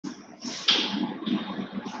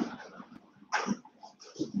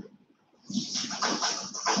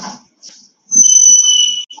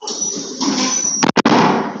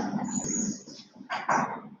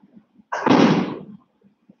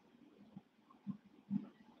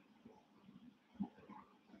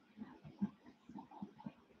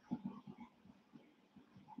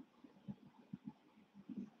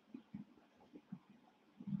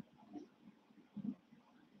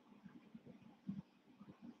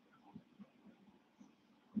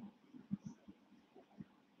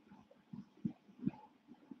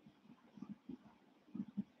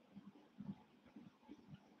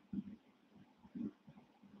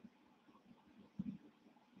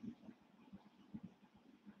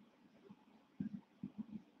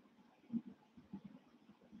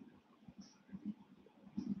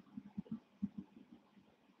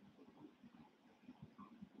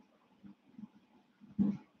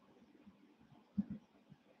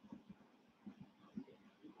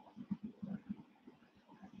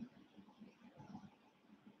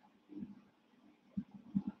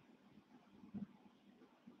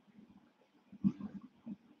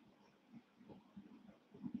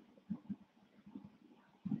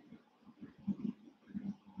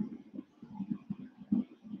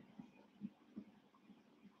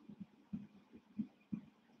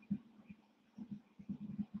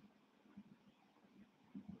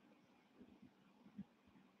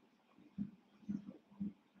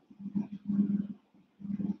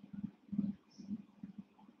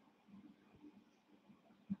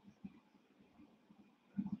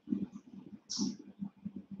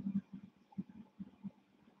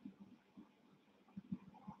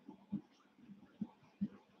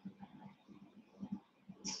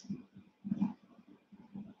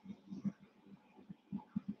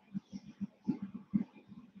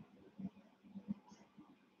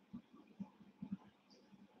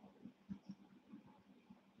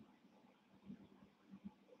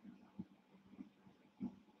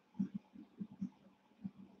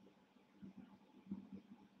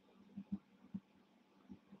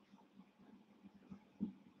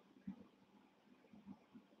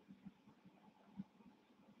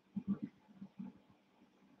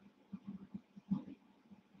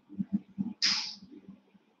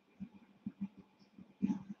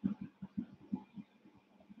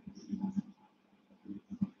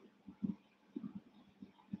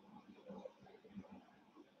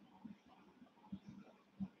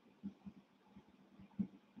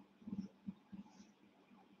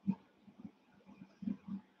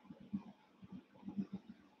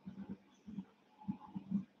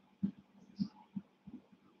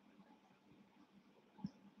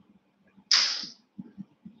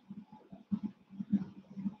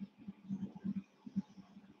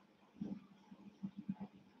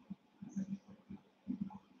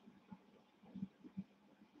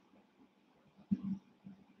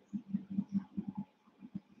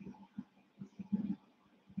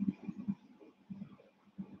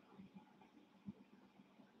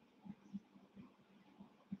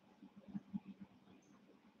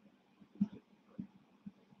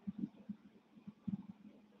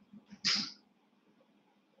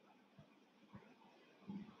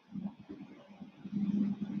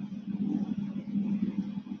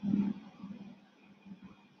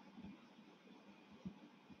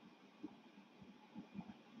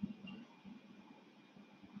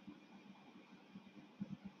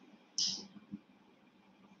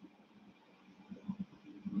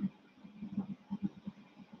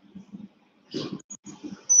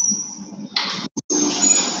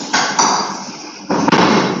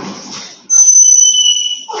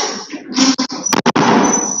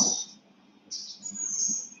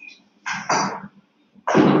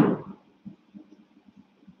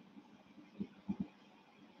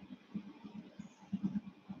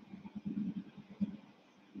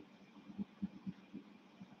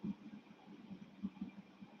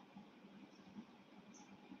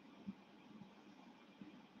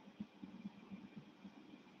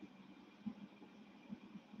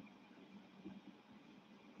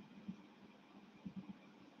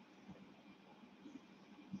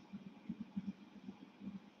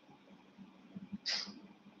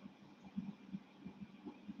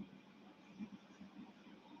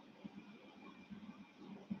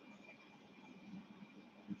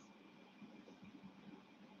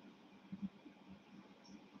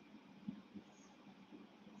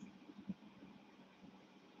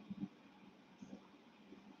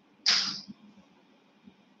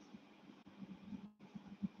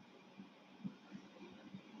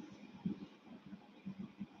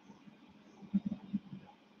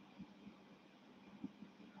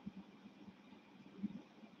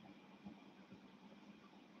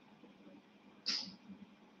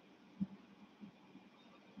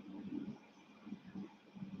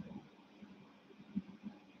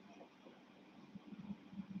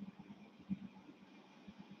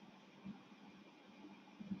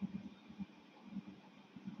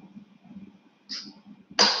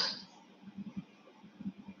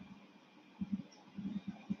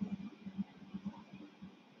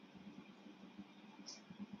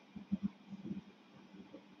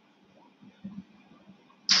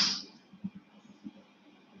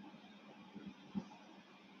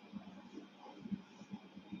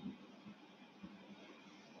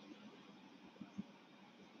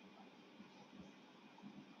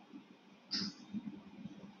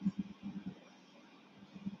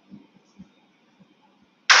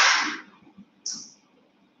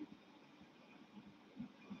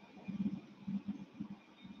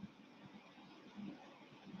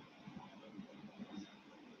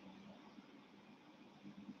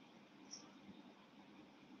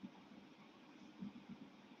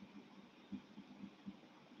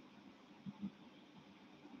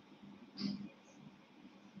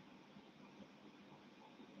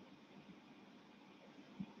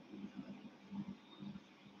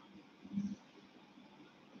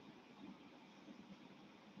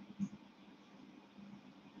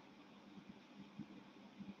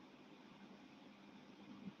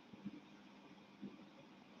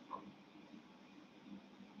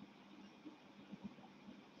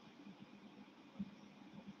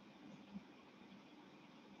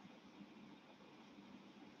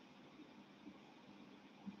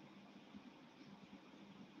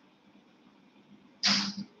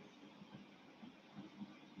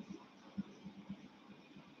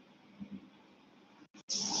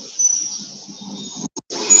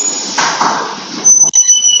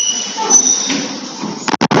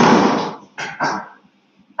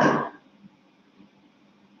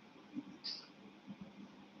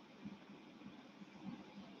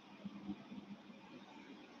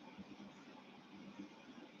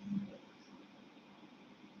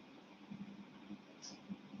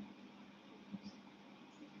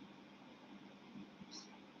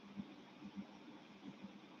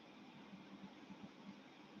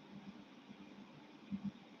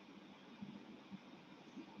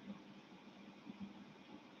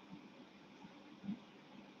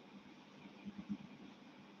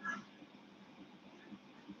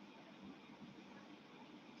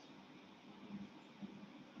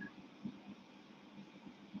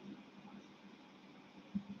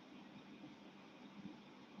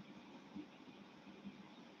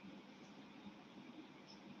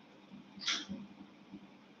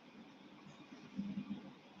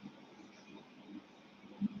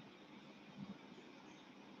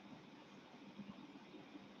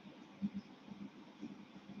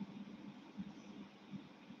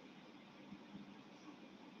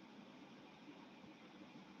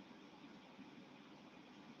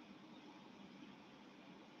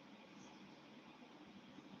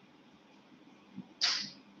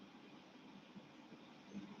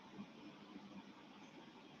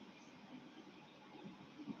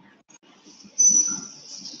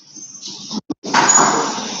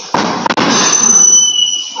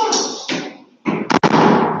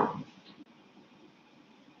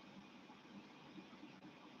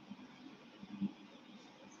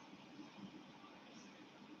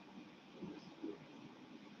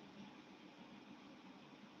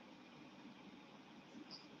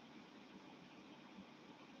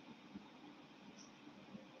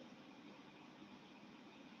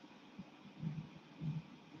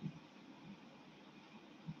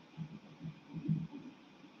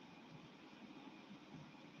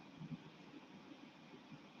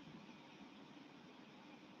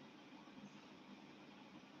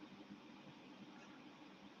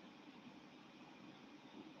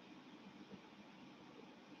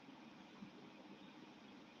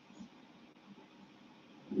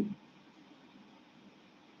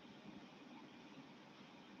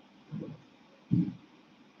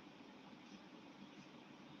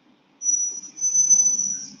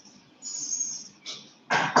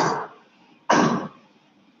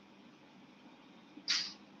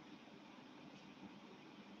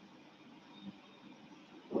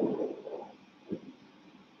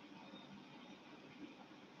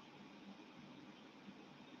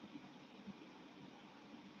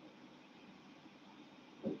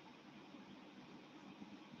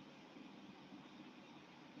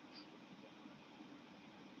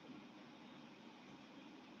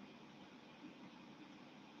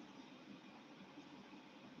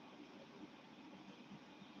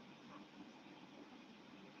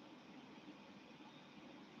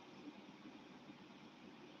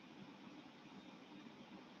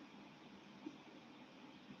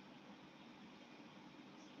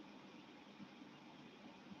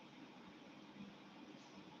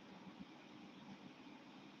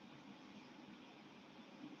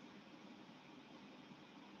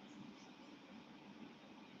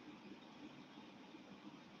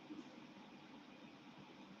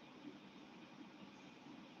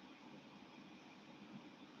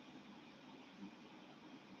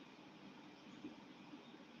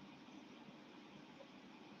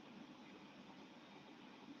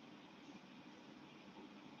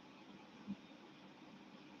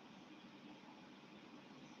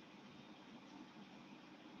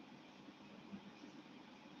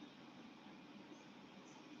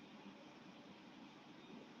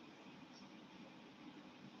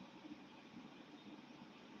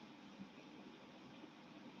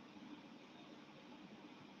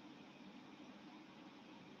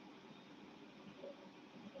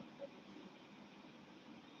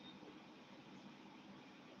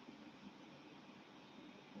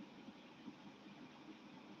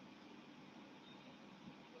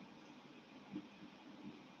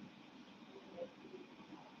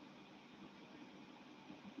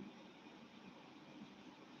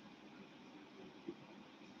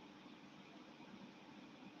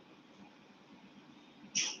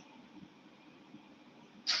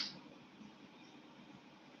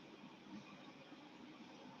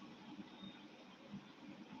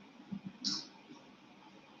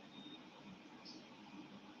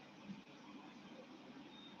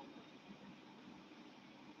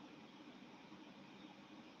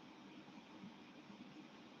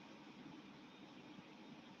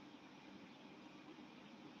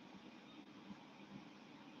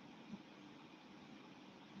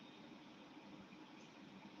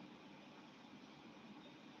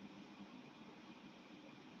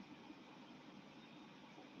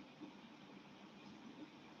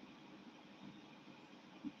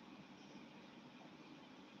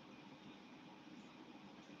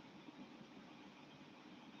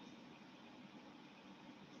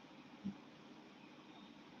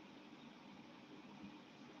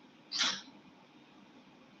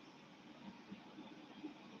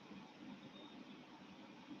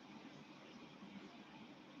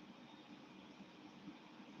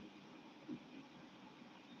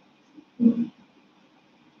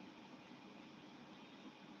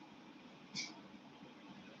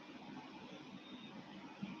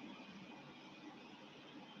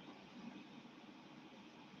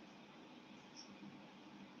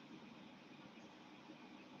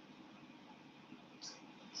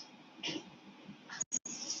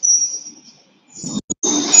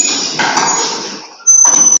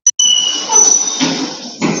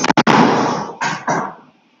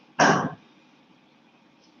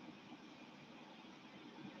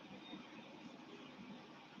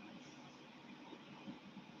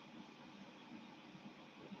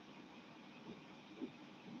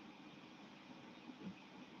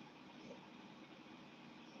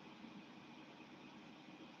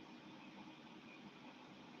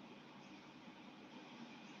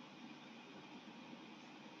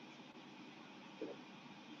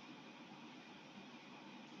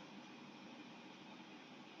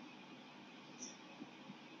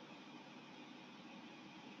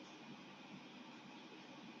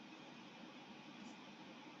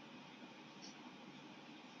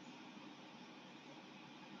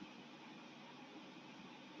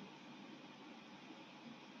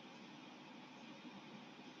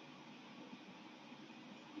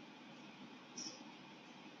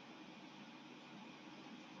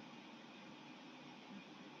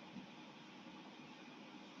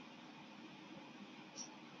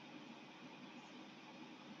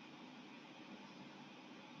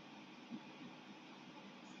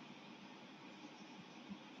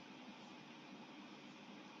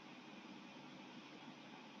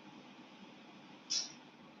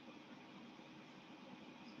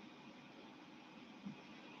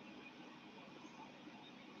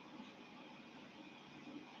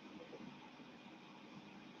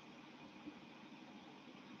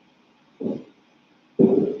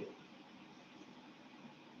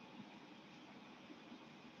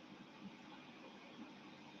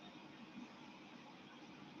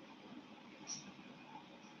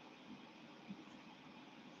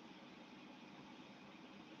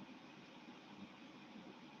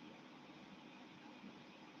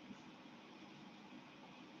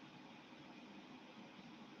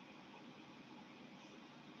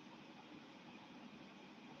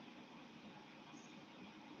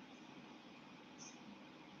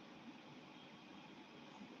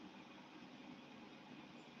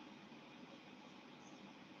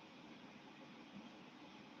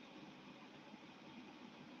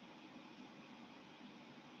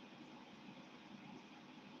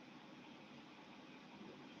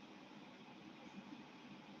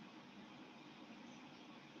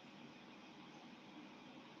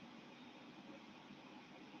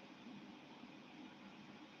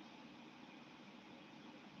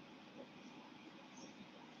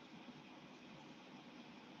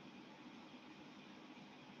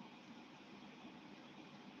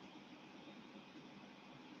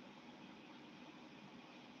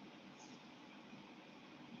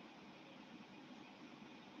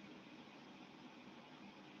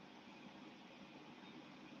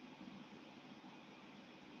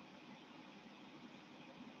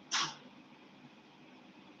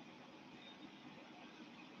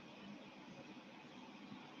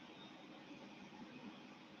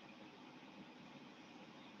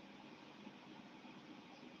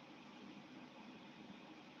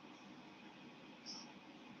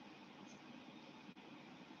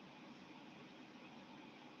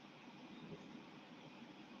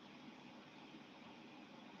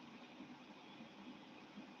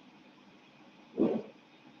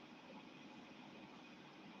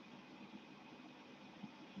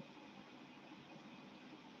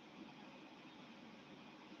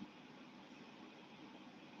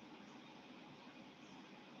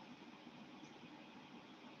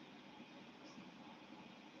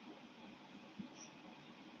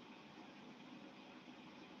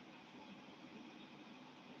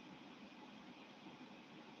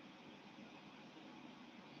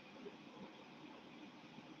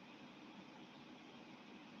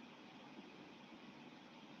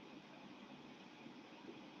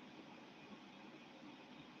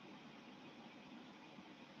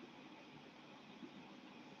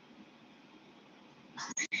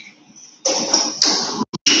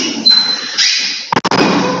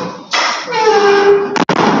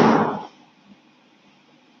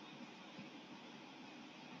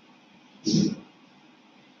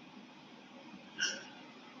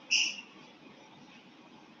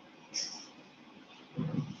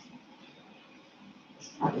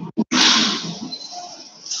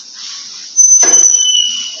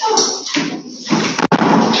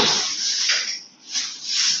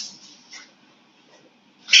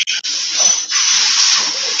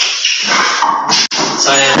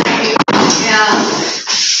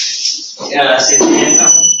Yeah,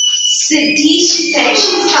 Siddhi said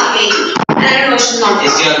she's coming. And I don't know, she's not.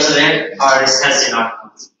 Is she also there or has she not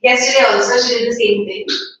come? Yesterday also she did the same thing.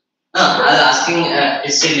 No, I was asking,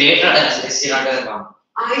 is she late or is she not going to come?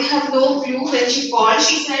 I have no clue. When she called,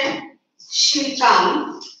 she said she'll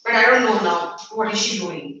come, but I don't know now. What is she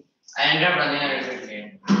doing? I ended up running a little bit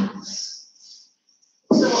late.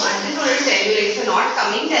 So I just wanted to tell you, like, if you're not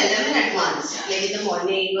coming, tell them in advance, like in the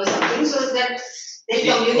morning or something, so that they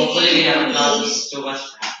communicate. Hopefully, we haven't lost too much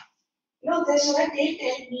time. No, that's what they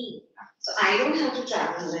tell me. So I don't have to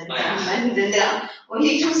travel then. Oh, yeah. And then there are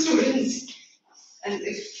only 2 students. And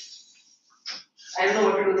if I don't know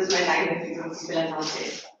what to do with my time if people are not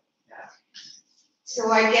there. Yeah.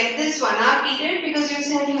 So I get this 1 hour period because you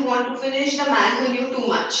said you want to finish The Man Who Knew Too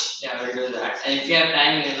Much. Yeah, we'll do that. And if you have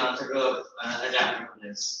time, you can also do another chapter from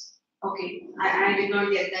this. Okay. I did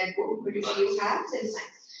not get that book, but if you have, then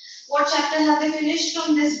fine. What chapter have they finished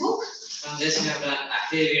from this book? From this chapter,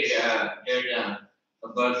 actually we did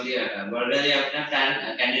burglary अपना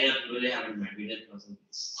plan candidate really haven't met. We did also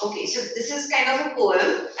this. Okay, so this is kind of a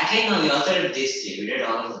poem. Actually no, we also did this too. We did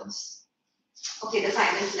all of this. Okay, the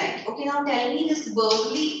final slide. Okay, now tell me this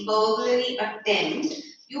burglary attempt.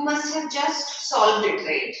 You must have just solved it,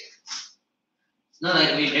 right? No,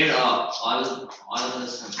 like we did all of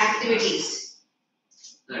this activities.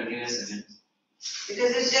 No, give me a second.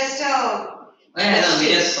 Because it's just a. Oh yeah, no, we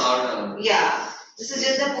just solved. Yeah, this is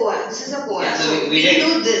just the poem. This is a poem. Yeah, so we did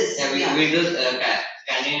do this. Yeah, we do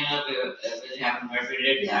canning up. When happened, but we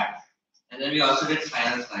did that, and then we also did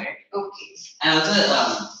final slide. Okay. And also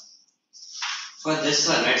for this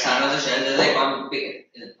one, right, Sound of the Shell, there's like on page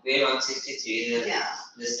 163. Yeah.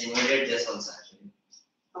 This thing we did this also actually.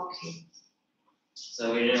 Okay.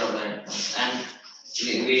 So we did all that, and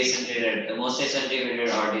we recently did. Most recently, we did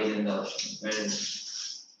Ordeal in the Ocean. Where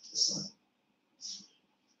is this one?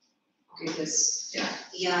 Okay, this. Yeah.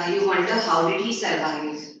 Yeah, you wonder how did he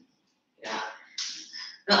survive? Yeah.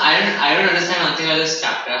 No, I don't understand one thing about this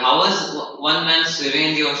chapter. How was one man swimming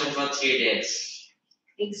in the ocean for 3 days?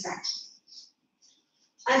 Exactly.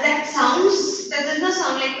 And that does not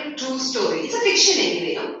sound like a true story. It's a fiction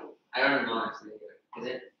anyway, no? I don't know actually. Is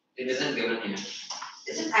it? It isn't given here.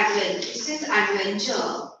 It's an adventure. It says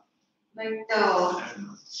adventure, but I don't know.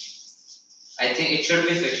 I think it should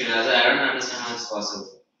be fictional. I don't understand how it's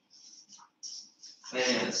possible.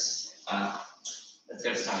 Anyways, let's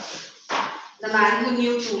get started. The Man Who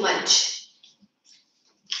Knew Too Much.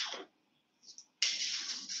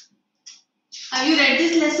 Have you read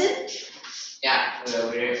this lesson? Yeah,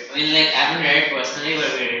 we read. I mean, like, I haven't read it personally,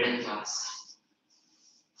 but we read it in class.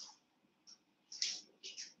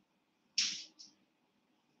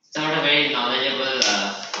 It's not a very knowledgeable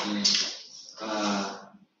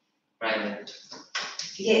private.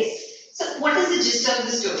 Yes. So, what is the gist of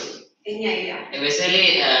the story? Any idea?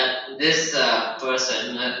 Basically, this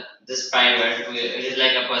person, this private, is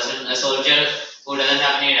like a person, a soldier who doesn't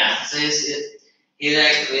have any rank. So he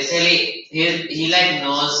like basically he like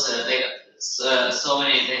knows so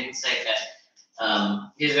many things like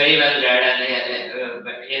that. He's very well read and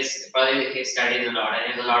he studies a lot and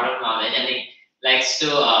he has a lot of knowledge and he likes to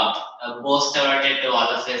boast about it to all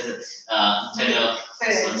of his fellow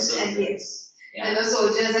friends and yes. Yeah. And the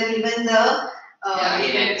soldiers and even the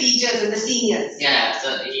teachers and the seniors. Yeah,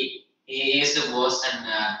 so he used to boast and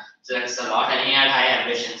flex a lot, and he had high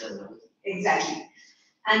ambitions as well. Exactly.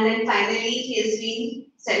 And then finally, he has been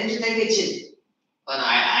sent to the kitchen. Oh no,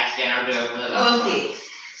 I actually cannot remember the last one. Okay,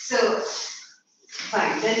 so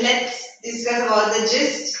fine. Then let's discuss about the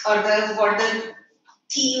gist or what the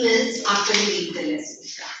theme is after we read the lesson.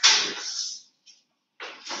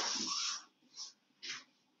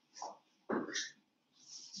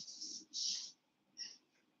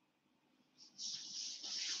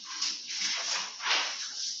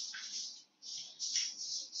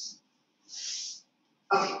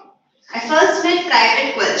 Okay. I first met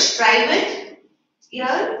Private Quelch. Private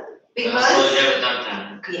here because soldier without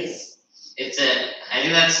rank. Yes. It's I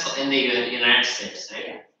think that's in the United States, right?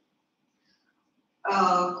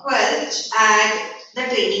 Yeah. Quelch at the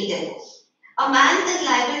training depot. A man is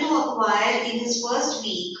liable to acquire in his first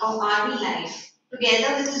week of army life,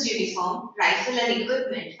 together with his uniform, rifle, and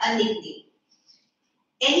equipment, a nickname.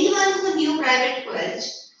 Anyone who knew Private Quelch,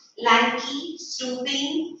 lanky,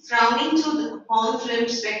 stooping, frowning through the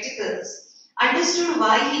horn-rimmed spectacles, understood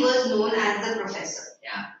why he was known as the professor.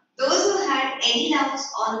 Yeah. Those who had any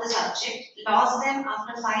doubts on the subject lost them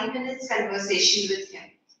after 5 minutes conversation with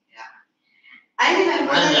him. Yeah. I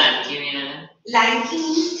remember. What does lanky mean again? Lanky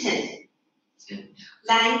means thin.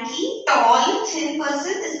 Lanky, tall, thin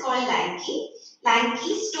person is called lanky.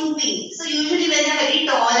 lanky, stooping. So usually when they're very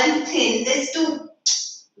tall and thin, they stoop,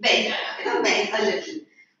 bend, bend a little.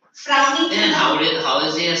 Frowning. Then how did he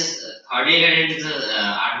get into the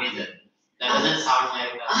army then? That doesn't sound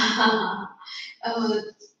like.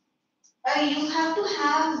 You have to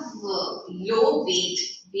have low weight.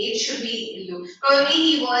 Weight should be low. Probably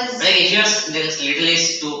he was. Like if you're literally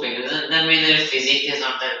stooping, that means their physique is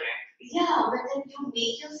not that great. Yeah, but then you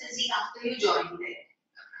make your physique after you join there.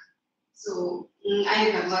 So I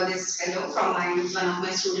remember this fellow from one of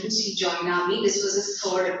my students. He joined army. This was his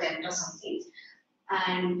third attempt or something,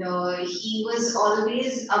 and he was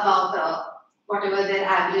always above whatever their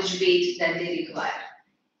average weight that they require.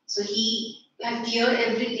 So he had cleared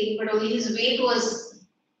everything, but only his weight was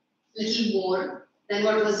little more than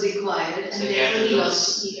what was required, and so therefore he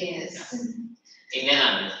lost EAS. Indian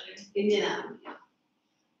Army. Indian Army.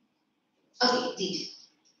 Okay, did.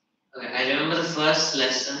 Okay, I remember the first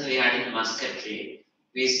lesson we had in musketry.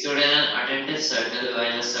 We stood in an attentive circle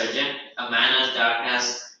while a sergeant, a man as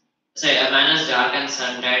dark and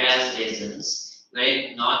sun-dyed as raisins,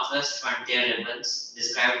 wearing Northwest Frontier ribbons,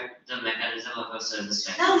 described the mechanism of a service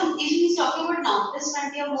line. Now, if he's talking about Northwest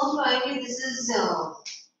Frontier, most probably this is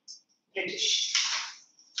British.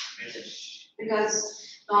 Because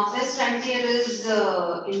Northwest Frontier is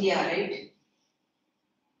India, right?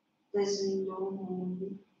 There's no.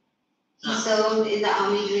 He served in the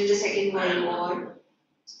army during the Second World War.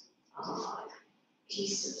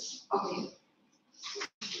 He's okay.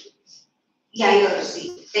 Yeah, you're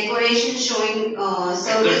see. Decoration showing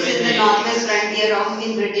service in the Northwest Frontier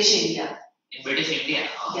in British India. In British India?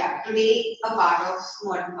 Oh. Yeah, today a part of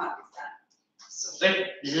modern Pakistan. So, but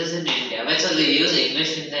this is in India. But so they use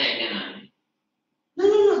English in the Indian Army?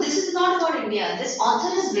 No. This is not about India. This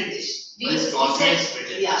author is British. This author is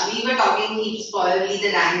British. Yeah, we were talking. He's probably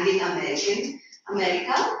the rank in America,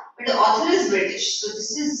 but the author is British. So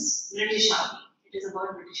this is British Army. It is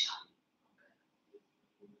about British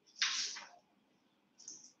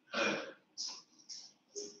Army.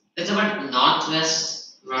 It's about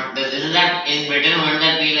Northwest. Isn't that in Britain? Wouldn't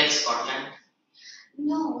that be like Scotland?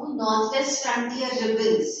 No, Northwest Frontier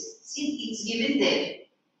ribbons. See, it's given there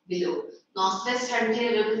below. Northwest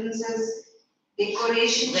Frontier ribbons is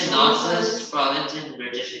decoration. The Northwest province in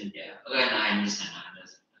British India. Okay, no, I understand.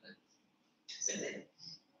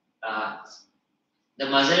 The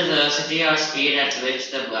muzzle velocity or speed at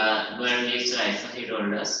which the bird leaves the rifle, he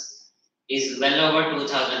told us, is well over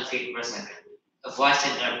 2,000 feet per second. A voice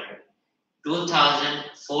interrupted.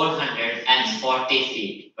 2,440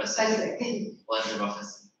 feet per second. Was the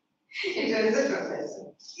professor. It was the professor.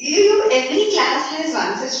 Every class has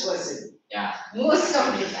one such person. Yeah. Most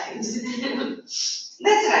of the times.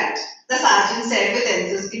 That's right. The sergeant said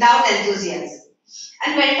without enthusiasm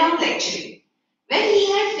and went on lecturing. When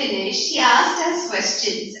he had finished, he asked us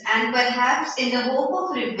questions, and perhaps in the hope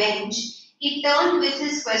of revenge, he turned with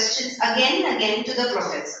his questions again and again to the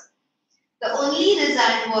professor. The only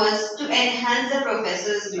result was to enhance the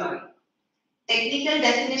professor's glory. Technical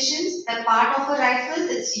definitions, the part of a rifle,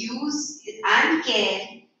 its use and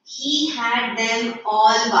care, he had them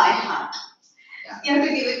all by heart. Yeah. You have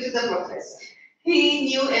to give it to the professor. He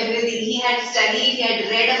knew everything. He had studied, he had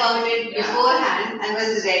read about it beforehand and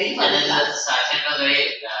was ready for the class. The sergeant was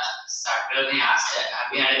very startled when he asked,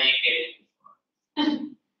 have you had any training before?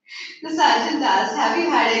 The sergeant asked, have you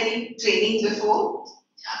had any training before?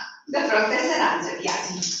 Yeah. The professor answered, yeah.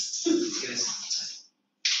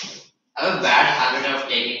 I have a bad habit of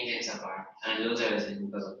taking things apart and lose everything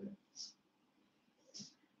because of it.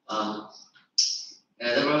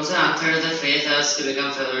 The professor answered the phrase as to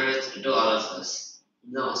become familiar to all of us.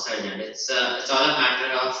 No, sergeant, it's all a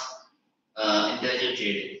matter of intelligent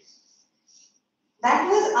reading. That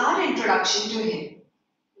was our introduction to him.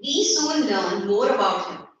 We soon learned more about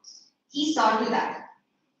him. He saw to that.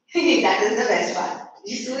 That is the best part.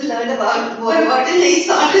 We soon learned more about him. He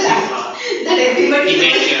saw to that. That everybody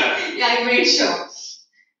made sure. Yeah, he made sure.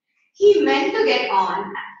 He meant to get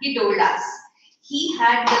on. He told us. He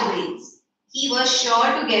had the brains. He was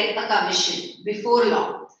sure to get a commission before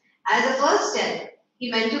long. As a first step, he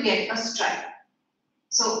meant to get a stripe.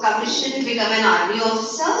 So, commission, become an army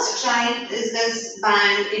officer. Stripe is this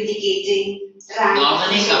band indicating rank.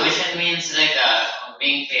 Normally, commission means like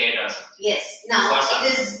being paid or something. Yes. Now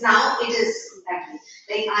it is exactly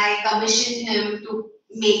like I commissioned him to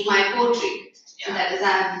make my portrait. Yeah. So that is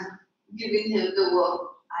I'm giving him the work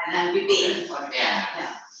and I'll be paying for it.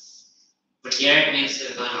 Yeah. But here it means to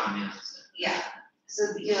become an army officer. Yeah.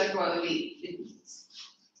 So here probably it means.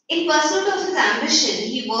 In pursuit of his ambition,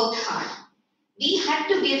 he worked hard. We had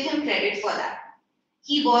to give him credit for that. He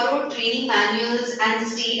He borrowed training manuals and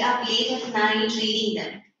stayed up late at night reading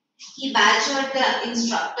them. He badgered the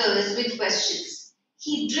instructors with questions.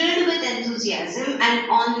 He drilled with enthusiasm, and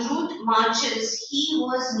en route marches, he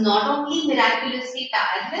was not only miraculously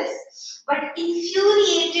tireless, but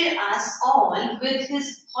infuriated us all with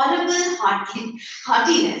his horrible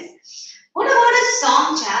heartiness. What about a song,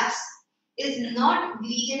 chaps? Is not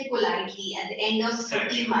greeted politely at the end of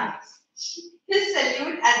 30 miles. His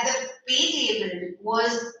salute at the pay table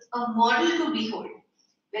was a model to behold.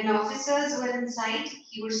 When officers were in sight,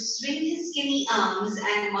 he would swing his skinny arms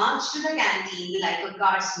and march to the canteen like a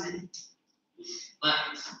guardsman. My,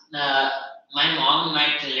 uh, my mom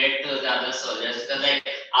might relate to the other soldiers because, like,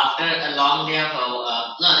 after a long day of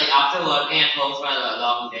after working at home for a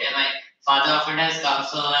long day, my father often has come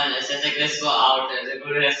home and says, like, let's go out, let's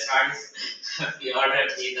go to restaurants, we order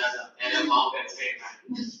pizza, and the mom gets very mad.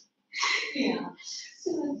 Yeah.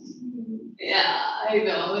 Yeah, I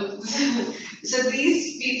know. So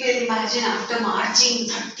these people, imagine after marching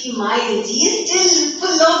 30 miles, he is still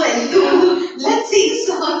full of enthusiasm. Let's sing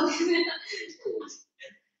songs.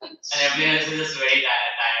 And everyone else is just very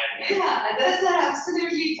tired. Yeah, others are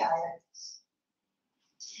absolutely tired.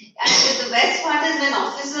 And the best part is when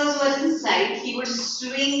officers were in sight, he would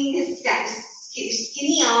swing his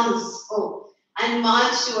skinny arms and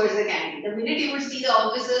march towards the canteen. The minute he would see the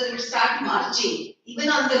officers, he would start marching, even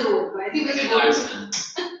on the road, where he was going.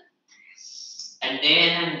 And day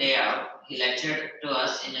in and day out, he lectured to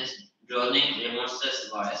us in his droning, remorseless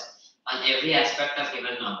voice on every aspect of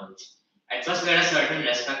human knowledge. At first, we had a certain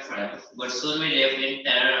respect for him, but soon we lived in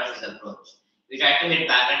terror of his approach. We tried to hit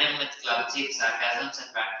back at him with clumsy sarcasms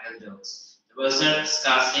and practical jokes. The professor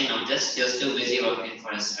scarcely noticed; he was too busy working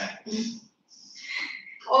for his strike.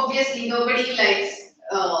 Obviously, nobody likes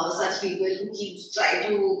such people who try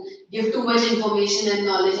to give too much information and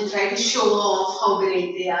knowledge and try to show off how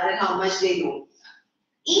great they are and how much they know.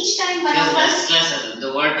 Each time one of us. Restless.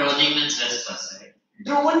 The word droning means restless, right?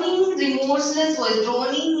 Droning, remorseless voice.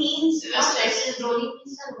 Droning means not restless. Droning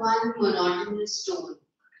means one monotonous tone.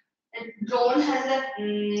 And drone has a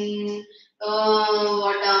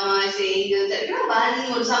what am I saying?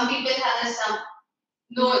 One. Some people have some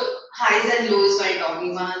low highs and lows while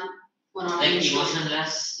talking. One monotonous. Like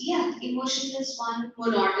emotionless. Yeah, emotionless one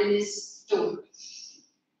monotonous tone.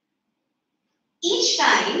 Each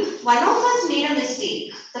time one of us made a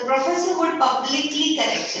mistake, the professor would publicly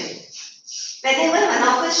correct him. Whenever one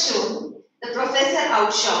of us shone, the professor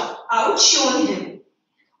outshone him.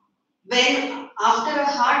 When, after a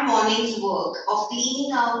hard morning's work of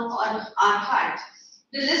cleaning out our hut,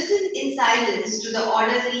 we listened in silence to the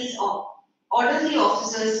orderly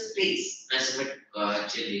officer's praise. That's a bit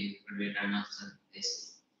chilly. Could we turn off the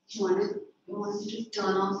AC? You want me to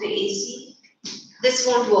turn off the AC? This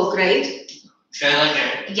won't work, right? Should I go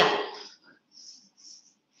get it? Yeah.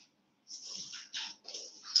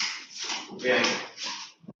 Yeah.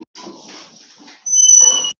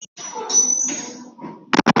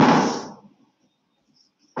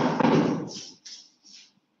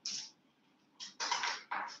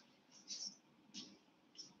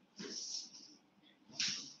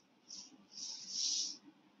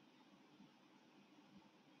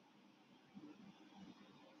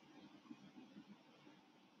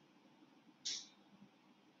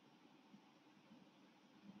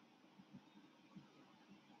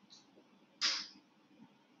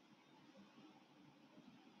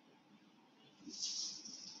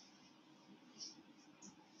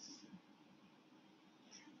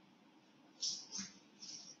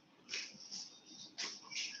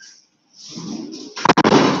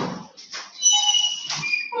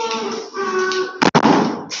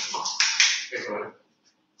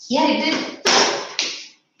 Yeah, it did.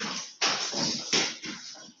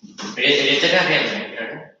 Ritika came,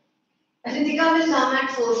 right? Ritika will come at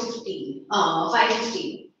 4:15.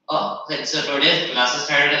 5:15. Oh, so today's classes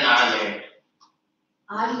started an hour late.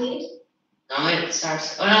 Hour late? No, it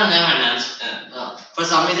starts. Oh no, never mind. For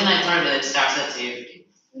some reason, I thought it starts at 3:50.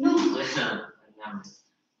 No.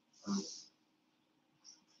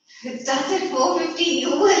 It starts at 4:15.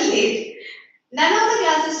 You were late. None of the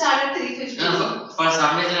classes start at 3:15. No, for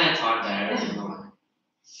some reason, I thought that. I don't know why.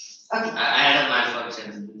 Okay. I had a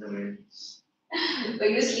malfunction in the brain. Were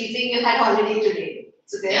you sleeping? You had holiday today.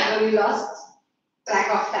 So therefore you lost track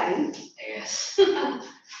of time. Yes.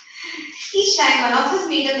 Each time one of us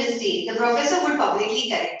made a mistake, the professor would publicly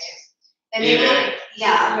correct it.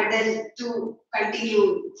 But then to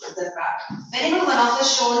continue the part. Whenever one of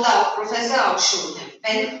us shone, the professor outshone him.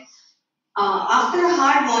 When after a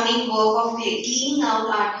hard morning work of cleaning out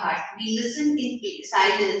our hut, we listened in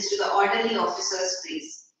silence to the orderly officer's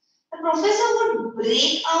praise. The professor would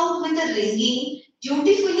break out with a ringing,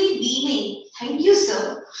 dutifully beaming, "Thank you,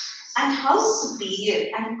 sir," and how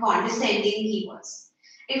superior and condescending he was.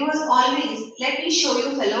 It was always, "Let me show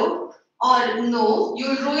you, fellow," or "No,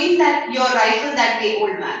 you'll ruin that your rifle that way,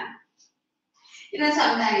 old man."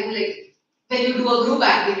 Sometimes like when you do a group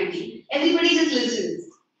activity, everybody just listens.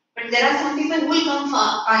 But there are some people who will come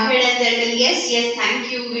ahead and they'll tell, "Yes, yes,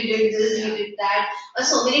 thank you, we did this, we did that." Or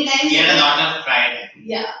so many times. He had a lot of pride.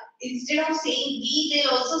 Yeah. Instead of saying we,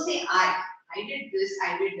 they'll also say I. I did this,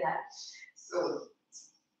 I did that. So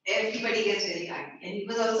everybody gets very angry. And he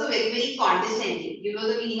was also very, very condescending. You know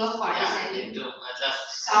the meaning of condescending? Yeah,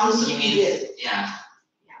 sounds superior. Yeah.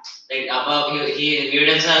 Like above, he viewed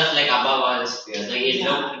himself like above all his peers. Like he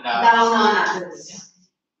looked down on others.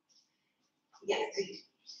 Yeah.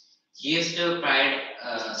 We used to pride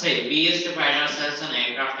ourselves on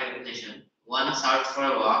aircraft recognition. Once out for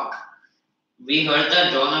a walk, we heard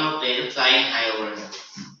the drone of a plane flying high overhead.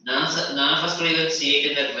 None of us could even see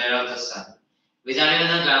it in the glare of the sun. Without even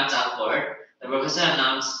a glance upward, the professor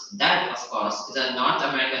announced that, of course, is a North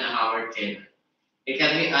American Harvard trainer. It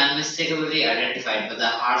can be unmistakably identified by the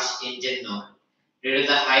harsh engine note due to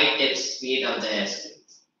the high tip speed of the airstream.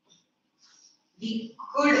 We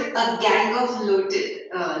could a gang of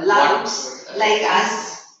louts like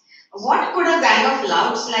us. What could a gang of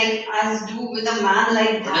louts like us do with a man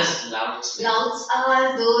like that? What is louts? Louts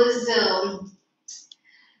are those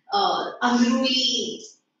unruly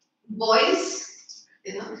boys.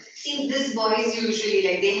 See, these boys usually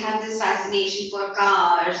like they have this fascination for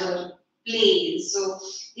cars or planes. So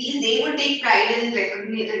they would take pride in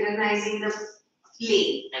recognizing the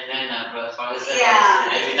plane. And then professor,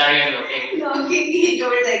 without even looking. No, he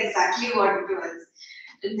told exactly what it was.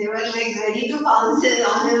 And they were like ready to pounce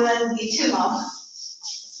on him and beat him up.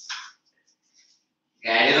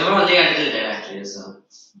 Yeah, I remember only until then actually. So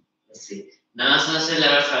let's see. None of us will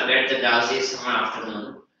ever forget the drowsy summer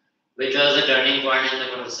afternoon, which was the turning point in the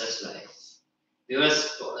professor's life. We were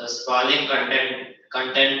sprawling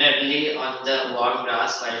contentedly on the warm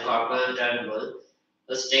grass while Corporal Turnbull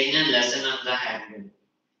was taking a lesson on the handgun.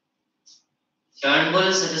 Turnbull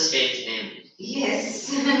is such a strange name.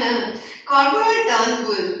 Yes. Corporal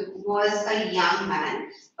Turnbull was a young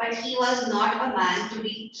man, but he was not a man to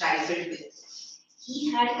be trifled with.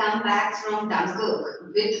 He had come back from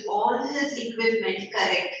Dunkirk with all his equipment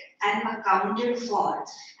correct and accounted for,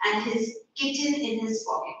 and his kitten in his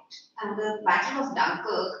pocket. And the Battle of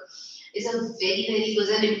Dunkirk is a very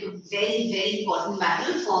important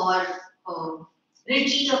battle for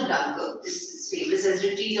retreat of Dunkirk. This is famous as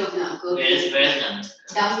retreat of Dunkirk. Where is Dunkirk?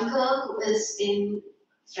 Dunkirk is in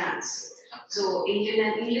France. So Indian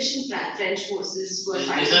and English and French forces were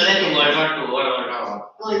fighting. This was like World War II or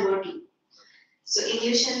World War II. So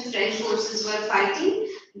English and French forces were fighting.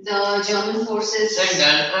 The German forces. So in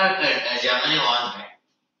Dunkirk, Germany won, right?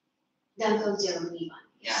 Dunkirk, Germany won.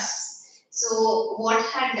 Yeah. So what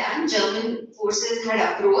had done? German forces had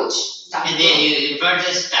approached Dunkirk. And they brought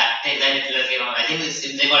this tactic that I think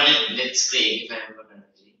they called it Blitzkrieg, if I remember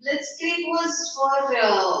correctly. Blitzkrieg was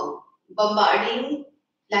for bombarding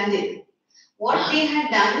London. What they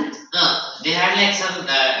had done? No, they had like some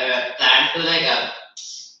plan to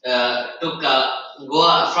go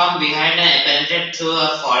from behind and penetrate through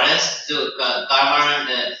a forest to come around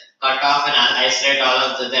and cut off and isolate all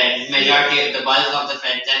of the majority of the bulk of the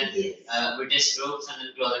French and British troops and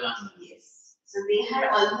then close it on. Yes. So they had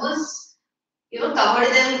almost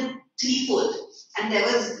covered them threefold, and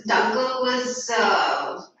Dunkirk was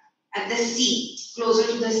at the sea, closer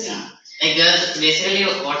to the sea. Yeah. Like basically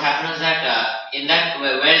what happened was that in that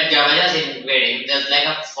where Germany was invading, there's like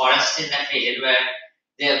a forest in that region where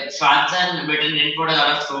France and Britain didn't put a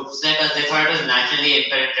lot of troops there because they thought it was naturally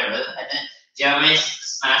impenetrable, and then Germany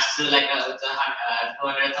smashed through like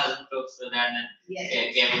 200,000 troops through there, and then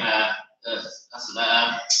came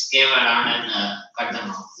around and cut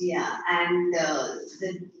them off. Yeah, and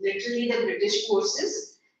literally the British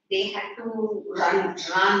forces, they had to run,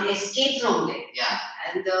 escape from there. Yeah.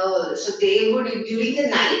 And so they would, during the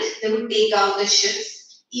night, they would take out the ships.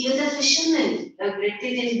 Even the fishermen, in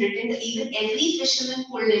Britain, even every fisherman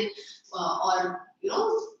pulled in or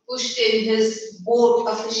pushed in his boat,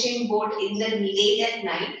 a fishing boat, in the late at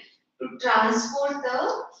night to transport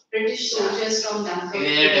the British soldiers from Dunkirk.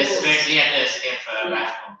 They desperately had to escape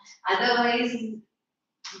back home. Otherwise,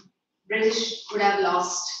 British would have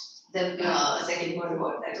lost the Second World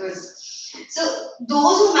War. That was. So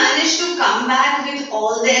those who managed to come back with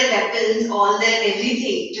all their weapons, all their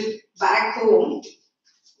everything back home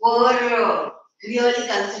were really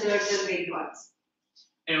considered the great ones.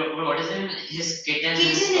 What is in his kitten?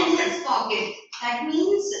 Kitten in his pocket. That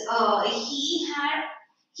means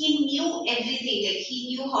he knew everything. Like he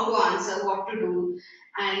knew how to answer, what to do,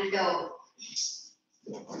 and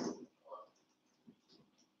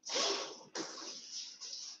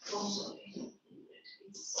oh sorry,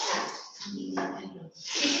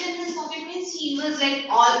 Taken in his pocket means he was like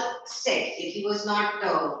all set. Like, he was not.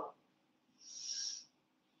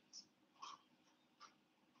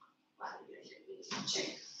 Check.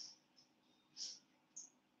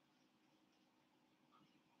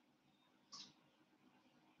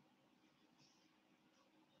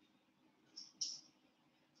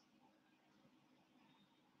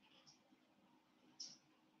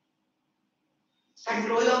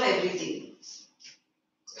 Control of everything.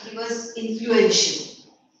 He was influential.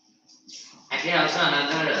 Actually, also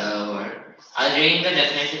another word. I was reading the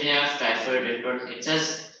definition here of trifle report. It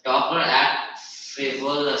says talk or act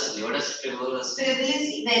frivolously. What is frivolously?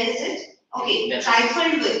 Frivolously, where is it? Okay, That's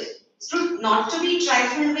trifled with. So not to be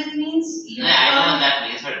trifled with means you. I know what that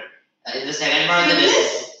means, but in the second part of the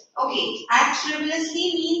frivolous. Okay, act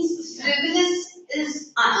frivolously means frivolous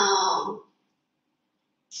is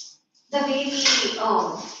the way we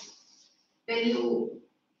when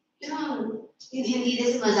you know in Hindi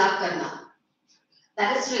there's mazak karna.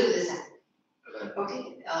 That is frivolous act. Okay,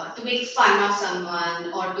 to make fun of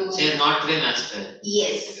someone or to. So not to be master.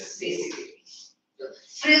 Yes, basically.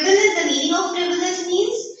 Frivolous, the meaning of frivolous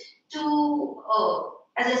means to,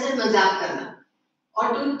 as I said, mazak karna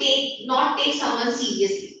or to not take someone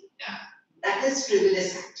seriously. Yeah. That is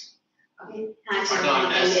frivolous act. Okay. हाँ चल Or to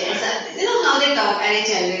निकल ले ऐसा you know how they talk अरे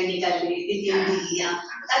चल ले निकल ले in Hindi yeah.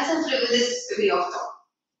 That's a frivolous way of talk.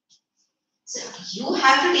 So you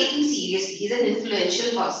have to take him seriously. He's an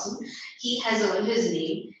influential person. He has earned his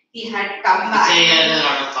name. He had come back. He has a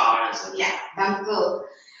lot of power as well. Yeah, bunker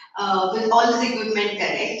with all his equipment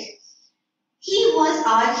correct. He was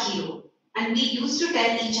our hero, and we used to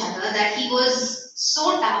tell each other that he was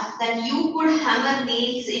so tough that you could hammer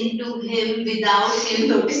nails into him without him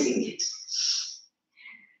noticing it.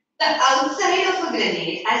 The outside of a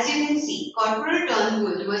grenade, as you can see, Corporal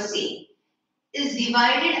Turnbull was saying, is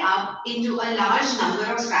divided up into a large number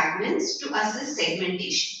of fragments to assist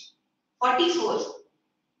segmentation. 44.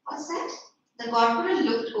 What's that? The corporal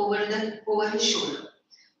looked over his shoulder.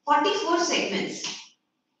 44 segments.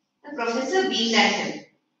 The professor beamed at him.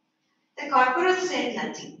 The corporal said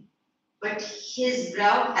nothing, but his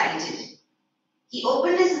brow tightened. He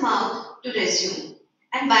opened his mouth to resume.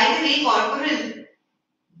 And by the way, corporal,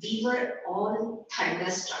 we were all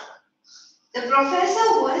thunderstruck. The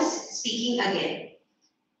professor was speaking again.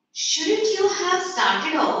 Shouldn't you have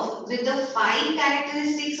started off with the 5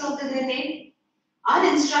 characteristics of the grenade? Our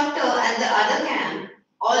instructor at the other camp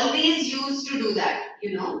always used to do that,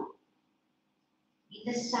 you know.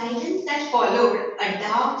 In the silence that followed, a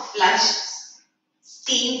dark flush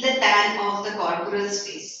stained the tan of the corporal's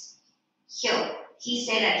face. Here, he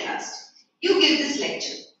said at last, you give this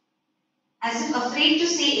lecture. As if afraid to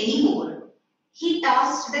say any more, he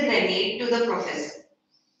tossed the grenade to the professor.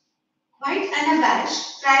 Quite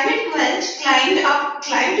unabashed, Private Welch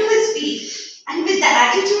climbed to his feet, and with the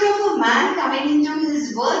attitude of a man coming into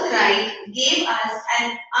his birthright, gave us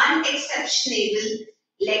an unexceptionable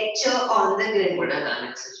lecture on the grenade. What does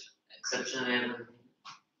unexceptionable?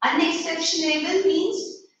 Unexceptionable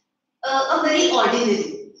means a very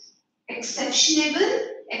ordinary. Exceptionable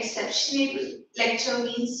lecture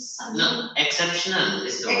means something. No, exceptional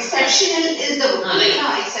is the word. Exceptional is the word. No, like,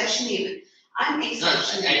 yeah, exceptionable.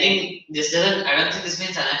 Unexceptionable. No, I think this doesn't. I don't think this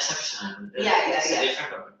means unexceptional. It's a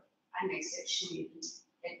different word. Unexceptionable.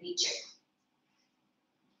 Let me check.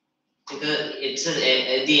 Because it's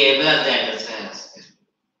the able at the end of the.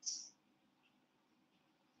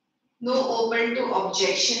 No open to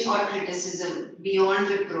objection or criticism beyond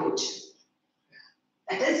reproach.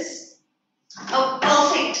 That is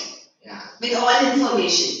perfect. Yeah. With all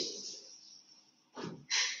information.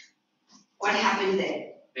 What happened there?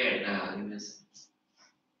 Wait, give me a second.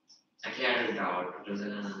 Actually, I had a doubt. What was I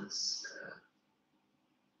gonna ask?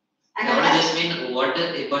 What does this mean? What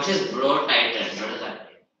is brow tightened? What does that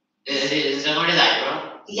mean? Is that what his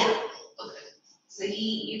eyebrow? Yeah. Okay. So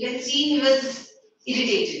you can see he was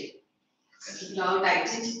irritated. Okay. Brow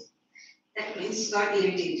tightened. That means he got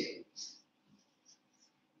irritated.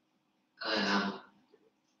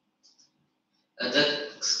 The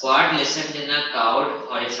squad listened in a cowed,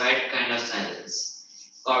 horrified kind of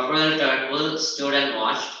silence. Corporal Turnbull stood and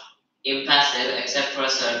watched, impassive except for a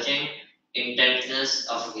searching intentness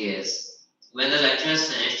of gaze. When the lecture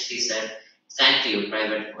was finished, he said, "Thank you,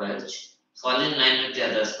 Private Welch. Fall in line with the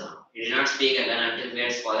others now." He did not speak again until we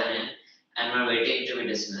had fallen in and were waiting to be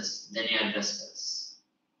dismissed. Then he addressed us.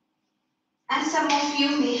 As some of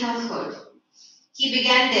you may have heard, he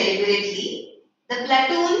began deliberately. The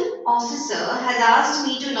platoon officer has asked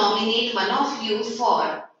me to nominate one of you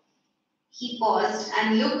for. He paused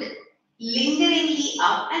and looked lingeringly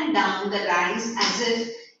up and down the ranks as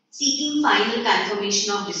if seeking final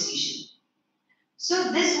confirmation of decision.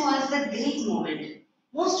 So this was the great moment.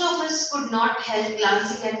 Most of us could not help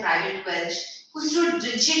glancing at Private Welch, who stood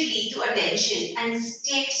rigidly to attention and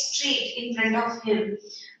stayed straight in front of him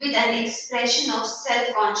with an expression of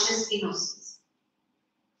self-conscious innocence.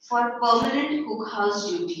 For permanent cookhouse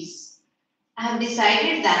duties, I have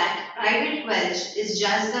decided that Private Welch is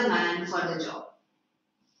just the man for the job.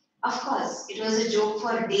 Of course, it was a joke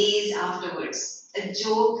for days afterwards, a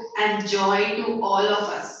joke and joy to all of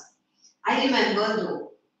us. I remember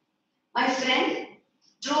though, my friend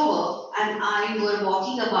Drover and I were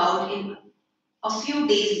walking about in a few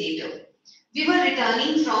days later. We were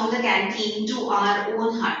returning from the canteen to our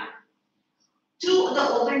own hut. Through the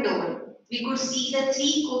open door, we could see the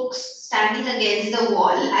three cooks standing against the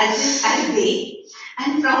wall as if at bay,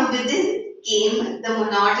 and from within came the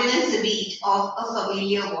monotonous beat of a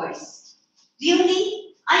familiar voice.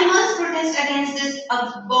 Really, I must protest against this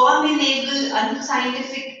abominable,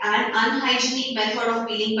 unscientific, and unhygienic method of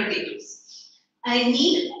peeling potatoes. I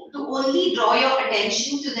need to only draw your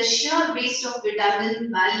attention to the sheer waste of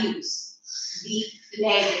vitamin values. We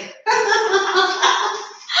fled.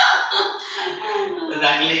 It's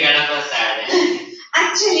actually kind of a sad.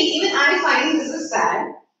 Actually, even I find this is sad.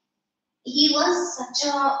 He was such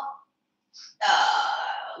a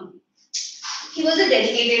he was a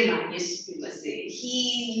dedicated man, yes, we must say.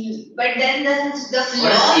 But then the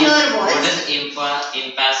flaw here was. What does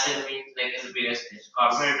impassive mean? Like in the previous page,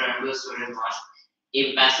 corporate turned to a student march.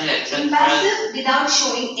 Impassive, except impassive without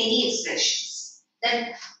showing any expressions.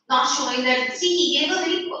 That not showing that. See,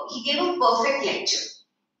 he gave a perfect lecture.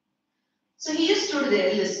 So he just stood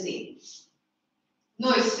there listening.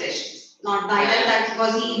 No expressions. Neither that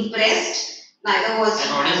was he impressed, neither was he.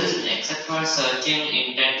 And what is this? Except for searching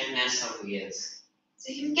intentness of ears.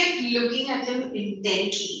 So he kept looking at him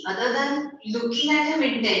intently. Other than looking at him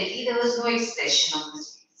intently, there was no expression on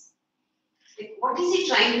his face. Like, what is he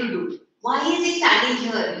trying to do? Why is he standing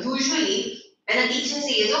here? Usually, when a teacher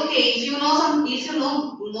says, "Okay, if you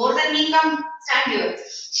know more than me, come stand here."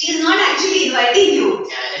 She is not actually inviting you.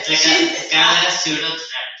 Yeah, it's kind of like a pseudo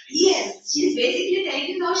threat. Yes, she's basically telling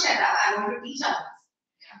you, "No, shut up. I want to teach others.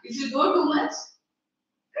 Yeah. If you know too much,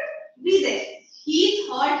 be there." He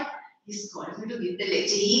thought he's got me to give the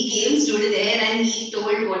lecture. He came, stood there, and he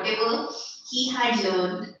told whatever he had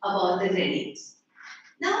learned about the grenades.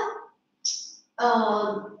 Now,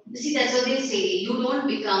 see, that's what they say. You don't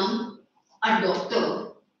become a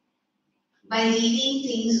doctor by reading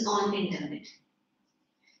things on internet.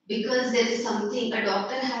 Because there is something, a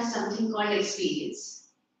doctor has something called experience.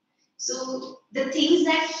 So the things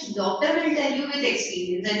that doctor will tell you with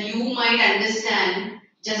experience that you might understand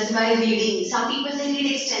just by reading. Some people they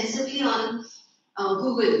read extensively on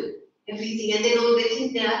Google everything, and they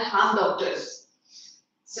think they are half doctors.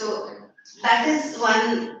 So that is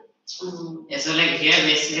one. Yeah, so like here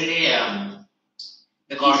basically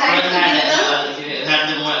the corporate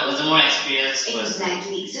was the more experienced person.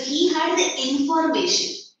 Exactly. So he had the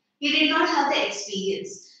information. He did not have the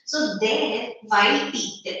experience. So there, while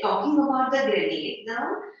they're talking about the grenade,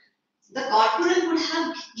 now the corporal would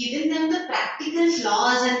have given them the practical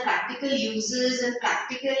flaws and practical uses and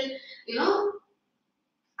practical,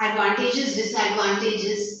 advantages,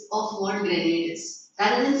 disadvantages of what grenade is.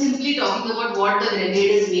 Rather than simply talking about what the grenade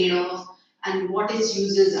is made of and what its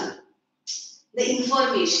uses are. The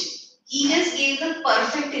information. He just gave the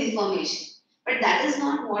perfect information. But that is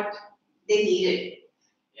not what they needed.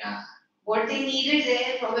 Yeah. What they needed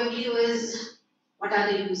there probably was what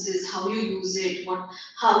are the uses, how you use it, what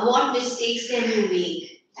mistakes can you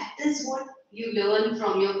make. That is what you learn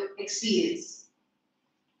from your experience.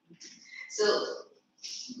 So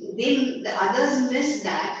the others missed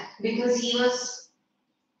that because he was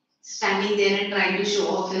standing there and trying to show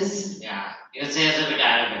off his. Yeah, you would say it's a bit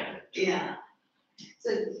arrogant. Yeah. So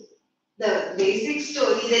the basic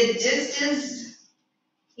story, the gist is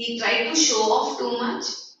he tried to show off too much,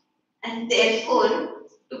 and therefore,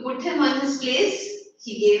 to put him on his place,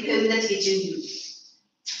 he gave him the teaching duty.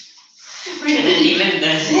 And then even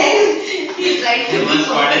then, he tried to. He was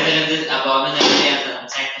part of this abominably and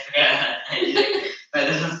unscientific.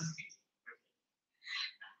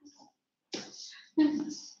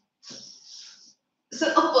 So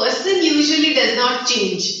a person usually does not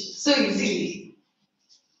change so easily.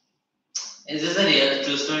 Is this a real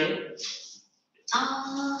true story?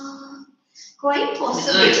 Quite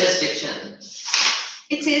possible. It's just fiction.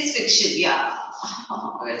 It says fiction, yeah.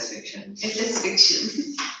 Oh, it's fiction. It is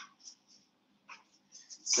fiction.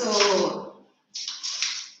 So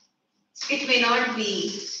it may not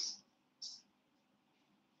be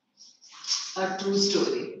a true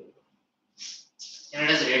story. And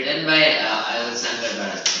it is written by Alexander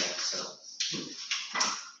Baratheon. So.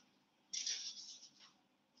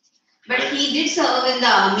 But he did serve in the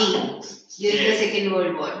army during the Second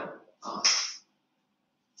World War. Oh.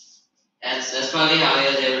 That's probably how he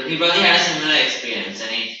was able. He probably had a similar experience,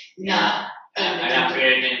 and he adapted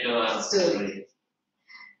it into a story.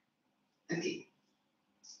 Okay.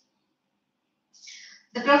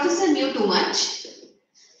 The professor knew too much.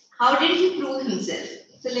 How did he prove himself?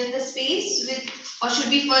 Fill in the space with, or should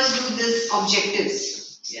we first do this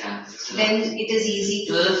objectives? Yeah. Then it is easy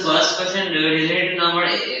to. So the first question, do you really need to know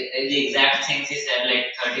about the exact things he said,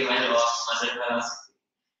 like 30-mile walk, muscle velocity?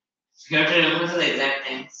 You have to remember the exact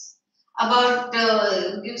things. About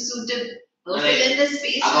give suited fill in the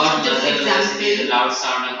space about with suitable velocity, example. The loud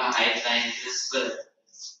sound of a high flying invisible.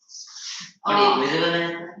 What invisible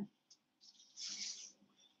airplane?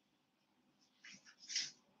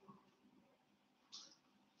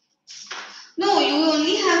 No, you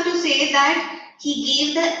only have to say that he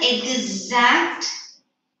gave the exact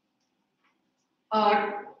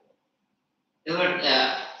what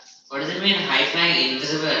does it mean? High flying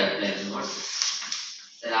invisible airplane? What?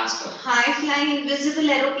 The last one. High flying invisible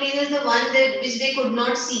aeroplane is the one which they could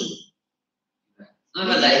not see. No,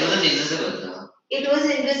 but that wasn't invisible though. It was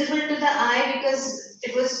invisible to the eye because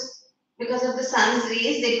of the sun's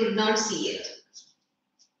rays, they could not see it.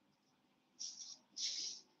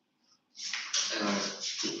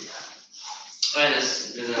 Well,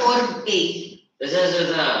 this is 4A. This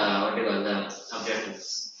is what do you call the objectives.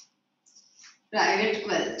 Private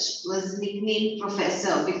Quelch was nicknamed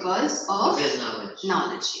Professor because of his knowledge.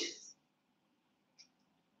 Yes.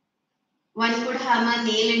 One could hammer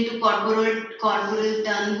nail into corporal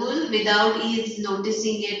turnbull without his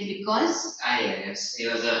noticing it because. Yes. He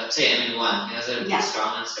was one. He was a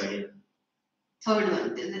strong and sturdy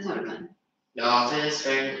one. The third one. The officer's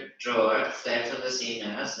friend Trower fled from the scene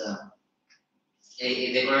as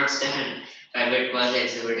they could not stand private Quelch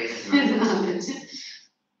exhibiting his knowledge.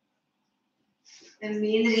 The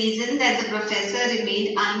main reason that the professor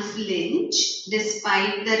remained unflinched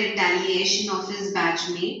despite the retaliation of his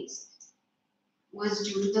batchmates was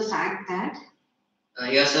due to the fact that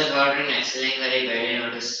he also got an excelling that he barely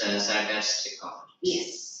noticed sarcastic comment.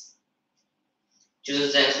 Yes.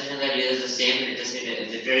 Choose the expression that uses the same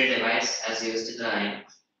literary device as used in the line.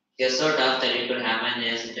 He was so tough that he could hammer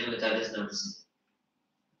nails into him without his noticing.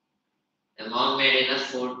 The monk made enough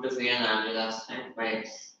food to feed an army last night. My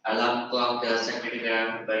alarm clock tells me to get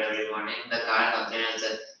out of bed every morning. The car complains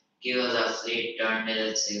that queue was a fleet turned in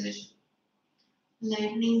its ignition.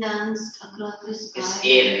 Lightning danced across the sky. It's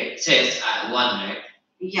A, right? So it's 1, right?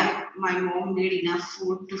 Yeah, my mom made enough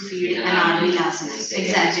food to feed an army last night.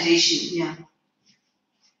 Exaggeration, yeah.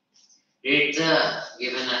 Read the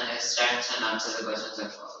given extracts and answer the questions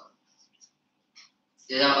that follow.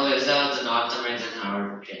 These are the North American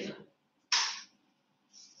Harvard trainer.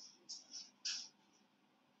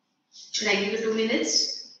 Should I give you 2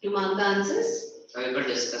 minutes to mark the answers? We could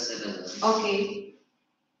discuss it as well. Okay.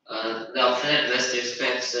 The option at rest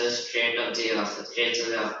respects the traits of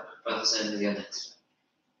the professor in the other extract.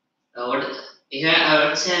 Here I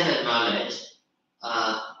would say that knowledge.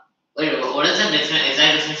 What is the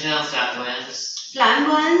exact definition of flamboyance?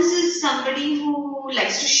 Flamboyance is somebody who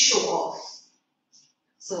likes to show off.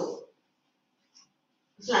 So,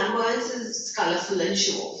 flamboyance is colorful and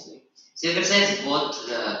show off. So you could say it's both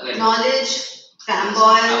knowledge,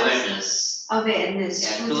 flamboyance, awareness. Awareness.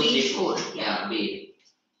 Yeah, 2, 3, 4. Yeah, B.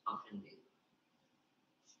 Option B.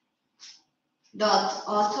 The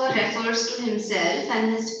author refers to himself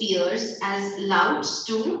and his peers as louts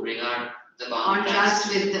to regard the contrast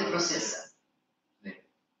with the processor.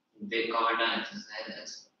 Big comment on it.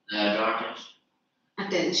 Draw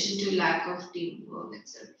attention to lack of teamwork.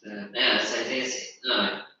 Except, I think it's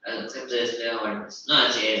no. Except the display of awareness. No,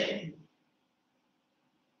 it's A. Right?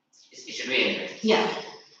 It should be A. Right? Yeah.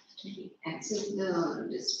 Except the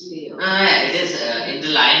display of. It is in the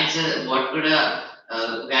line. It says, what could a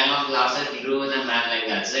gang of glasses do with a man like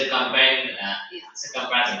that? So they're comparing. It's a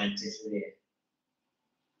comparison. It should be A.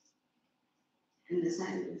 And the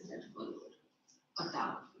silence that followed. A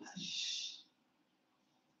dark flash.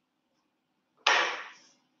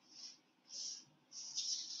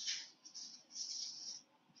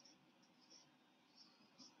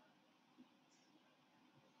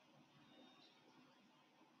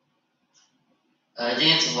 I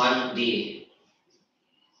think it's 1D.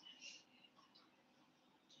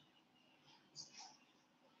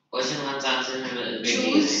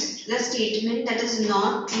 statement that is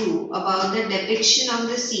not true about the depiction of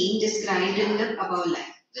the scene described in the above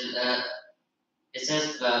line? It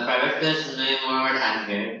says private players know more about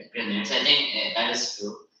hand grenades. I think that is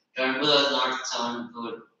true. Turnbull was not someone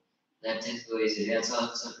who let things go easily. That's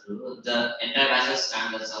also true. The entire batch was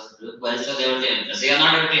stand. That's also true. But was able to impress. They are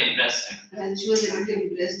not able to impress him. Welch was able to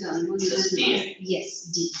impress Turnbull. D. Yes,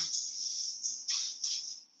 D.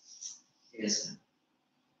 Yes, sir.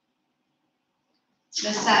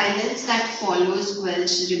 The silence that follows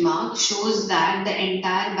Welch's remark shows that the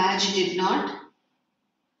entire batch did not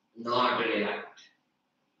know how to react.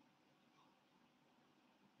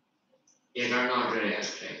 Did not know how to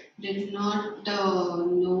react, right? Did not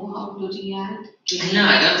know how to react. No,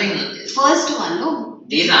 I don't think. First one, no.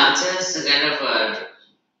 These answers kind of.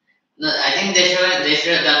 No, I think they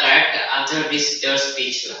should. The correct answer would be they were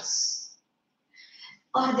speechless.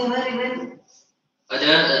 Or they were even. Or they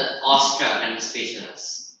were awestruck and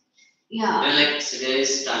speechless. Yeah. They're like really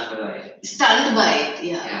stunned by it. Stunned by it,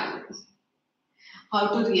 yeah. Yeah. How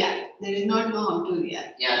to react. They did not know how to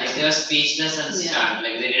react. Yeah, like they were speechless and stunned.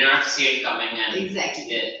 Like they did not see it coming, and exactly.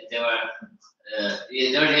 They were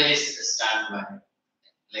really stunned by it.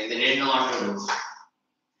 Like they didn't know what to do.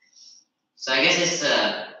 So I guess it's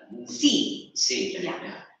C. C. Right?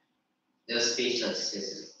 Yeah. They were speechless.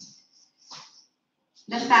 Basically.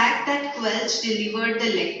 The fact that Quelch delivered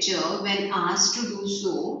the lecture when asked to do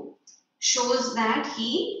so shows that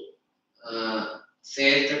he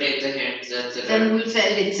failed to take the hint that the Turnbull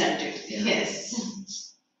felt insulted. Yeah. Yes.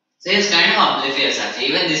 So he was kind of oblivious actually.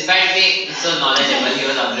 Even despite being so knowledgeable, he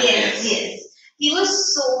was oblivious. Yes. He was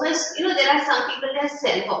so much, there are some people that are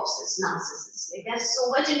self-obsessed, narcissists. Like, they're so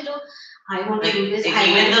much into, I want to do this.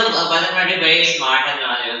 Even though a person might be very smart and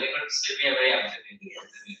knowledgeable, they could still be a very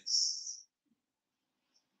oblivious.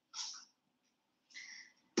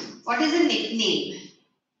 What is a nickname?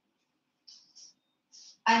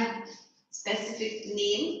 A specific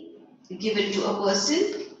name given to a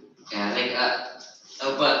person. Yeah, like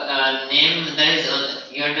a name that is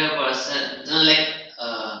given to a person,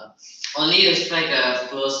 only used like a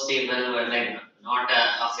close people, but like not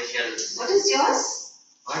official. What is yours?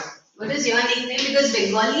 What is your nickname? Because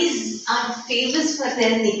Bengalis are famous for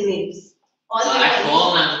their nicknames. At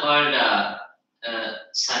home, I'm called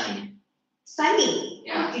Sunny. Sunny.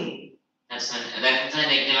 Yeah. Okay. That's my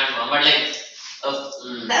nickname at home, but like.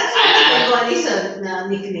 That's not a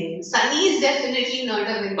Bengali nickname. Sunny is definitely not a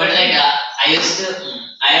Bengali. But like I used to,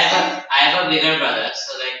 I have a bigger brother,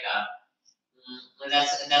 so like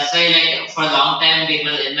that's why like for a long time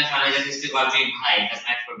people in my family just used to call me Bhai, because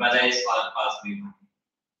my brother calls me Bhai.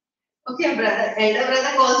 Okay, elder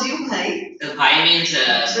brother calls you Bhai. So Bhai means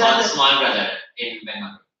small brother in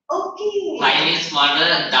Bengali. Okay. Bhai means small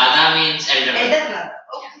brother. Dada means elder brother. Elder brother.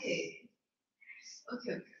 Okay.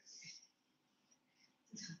 Okay.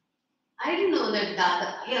 I didn't know that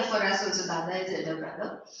Dada. Yeah, for us also Dada is elder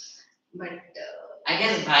brother. But I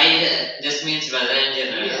guess Bhai just means brother in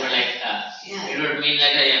general. Yeah. But like it would mean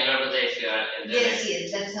like a younger brother if you are.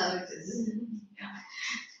 Yes, that's how it is. Yeah.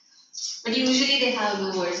 But usually they have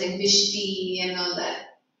the words like Mishti and all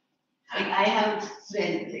that. Like I have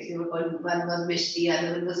friends, like they were called, one was Mishti,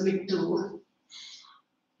 other one was Mittu.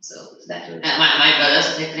 So that would. My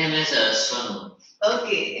brother's nickname is Sonu.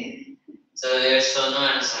 Okay. So there's Sonu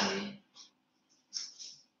and Sunny.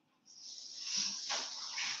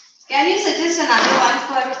 Can you suggest another one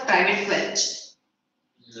for private Quelch?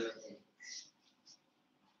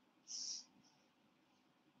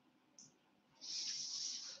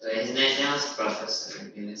 His name was Professor.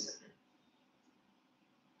 Give me a second.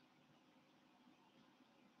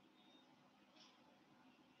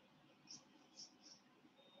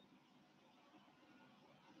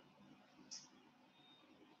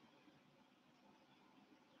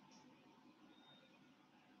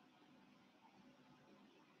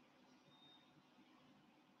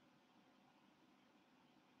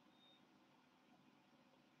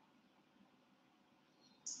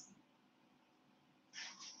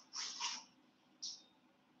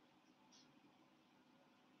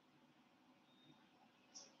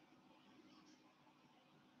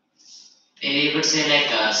 Maybe you could say like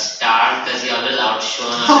a star because he always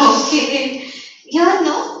outshone. Okay. Yeah,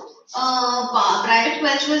 no. Private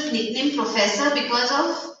Welch was nicknamed Professor because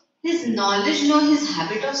of his knowledge, his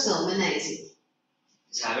habit of sermonizing.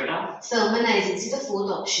 His habit of? Sermonizing. See the fourth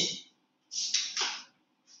option.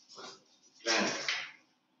 Right.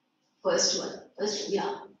 First one.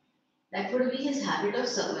 Yeah. That would be his habit of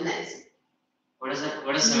sermonizing. What is that?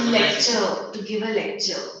 What is sermonizing? Lecture. To give a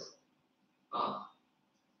lecture. Oh.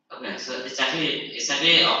 Okay, so it's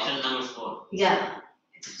actually option number 4. Yeah.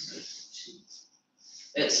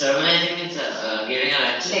 Sermon, I think it's giving a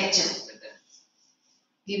lecture.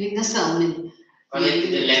 Giving a sermon. Or like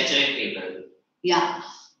the lecturing people. Yeah.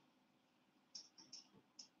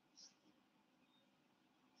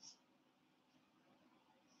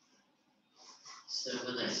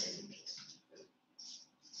 Sermon, I think.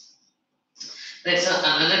 Right, so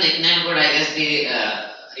another nickname could, I guess, be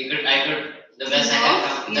the best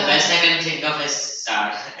I can think of is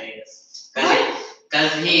Star, I guess,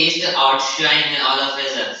 because he used to outshine all of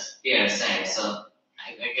his peers, right? So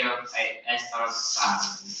I thought of Star.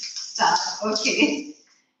 Star, okay.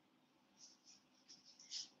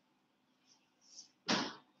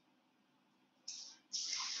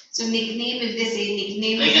 So nickname, if they say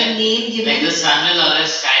nickname like is a name given. Like the sun will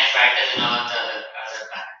always shine brighter than all the other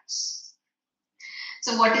planets.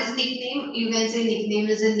 So what is nickname? You can say nickname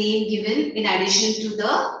is a name given in addition to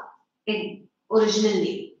the original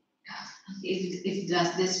name. If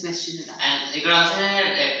that's this question. And you could also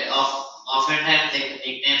say oftentimes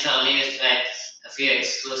nicknames are only used by a few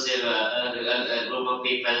exclusive a group of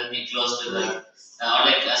people close to the or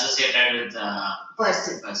like associated with the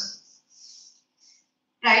person.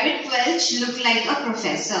 Private Welch looked like a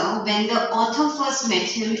professor when the author first met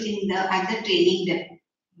him at the training depot.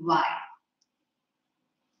 Why?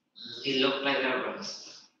 He looked like a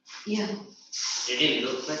professor. Yeah. Did he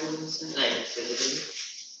look like a professor? Like physically?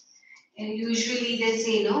 And usually they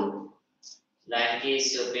say no. Like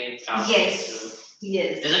he's being frowning. Yes.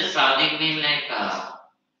 Yes. Doesn't frowning mean like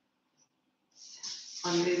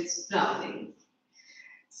always frowning.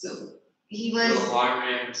 So he was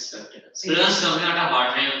horn-rimmed spectacles. Please tell me what a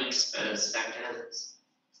horn-rimmed spectacles.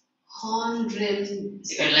 Horn-rimmed.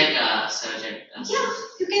 You can like search it. Yeah,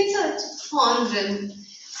 you can search horn-rimmed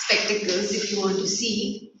spectacles if you want to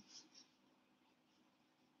see.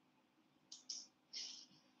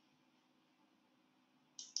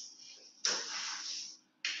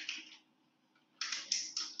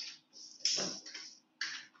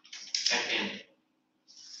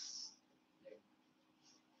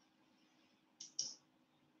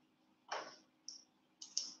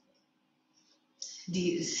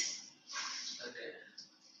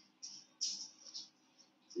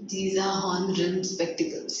 These are horn-rimmed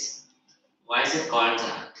spectacles. Why is it called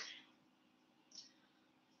that?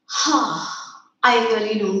 I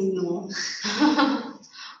really don't know.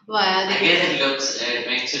 Why are they? I guess it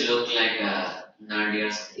makes you look like a nerdy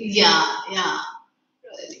or something. Yeah,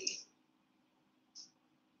 really.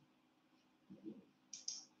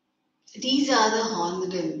 These are the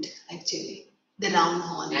horn-rimmed, actually. The round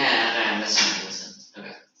horn. Yeah, I understand.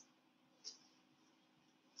 Okay.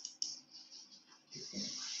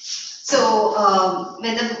 So,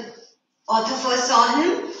 when the author first saw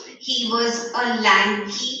him, he was a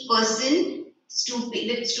lanky person,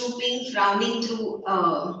 stooping, frowning through.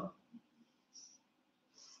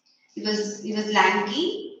 He was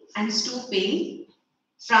lanky and stooping,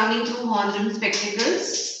 frowning through horn-rimmed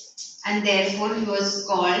spectacles, and therefore he was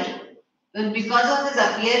called. Because of his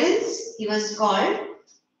appearance, he was called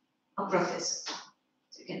a professor.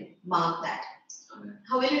 So you can mark that. Okay.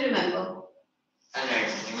 How will you remember? Alright,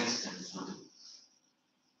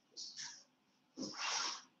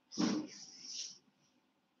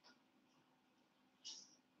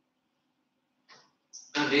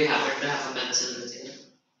 do you happen to have a pencil with you?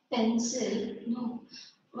 Pencil? No.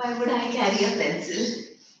 Why would I carry a pencil?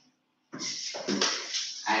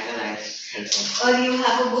 I can write. Or you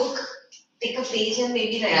have a book, take a page and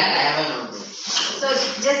maybe write. Yeah, I have a notebook. So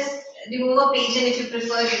just remove a page and if you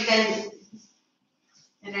prefer, you can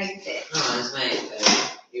write there. No, it's my English.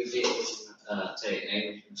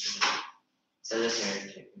 So just write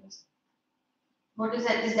it. What is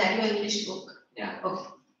that? Is that your English book? Yeah. Okay.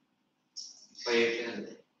 For you to have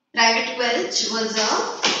it. Private Welch was a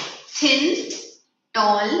thin,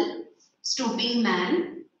 tall, stooping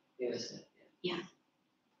man. Yes, sir. Yeah.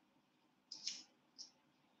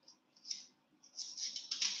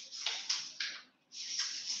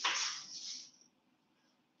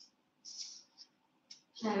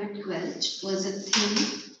 Private Welch was a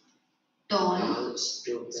thin, tall,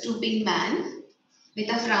 stooping man with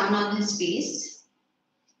a frown on his face.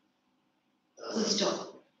 Full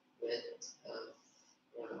stop. With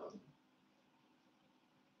frown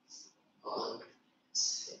on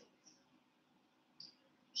his face.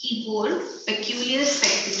 He wore peculiar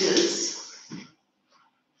spectacles.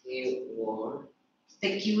 He wore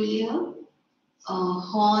peculiar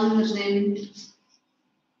horn-rimmed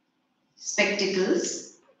spectacles.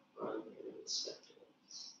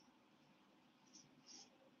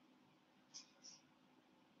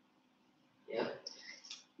 Yeah.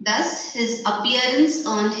 Thus, his appearance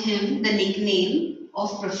earned him the nickname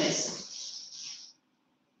of professor.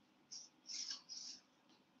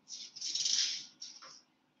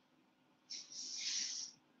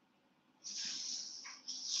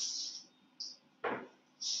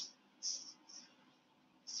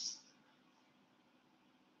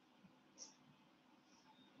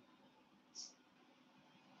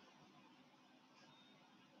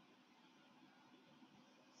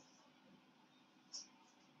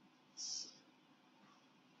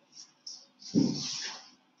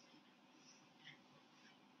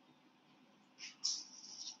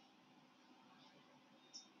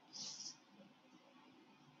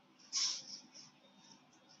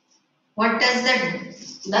 What does the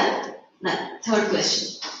third question?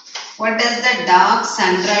 What does the dark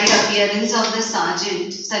sun-dried appearance of the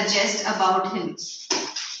sergeant suggest about him?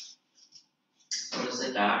 What is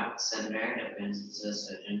the dark sun-dried appearance of the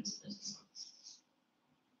sergeant?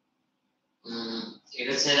 You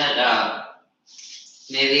could say that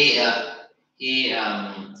maybe he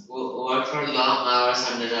worked for long hours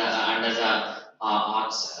under the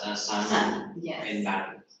hot sun Yes. in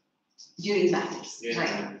battle. During battles,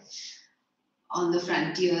 right? On the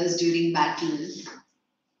frontiers during battle.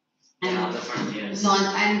 And on the frontiers.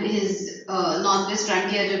 And his Northwest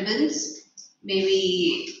Frontier ribbons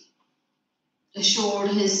maybe showed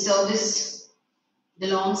his service, the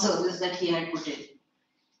long service that he had put in.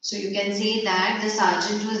 So you can say that the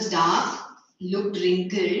sergeant was dark, looked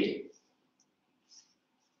wrinkled.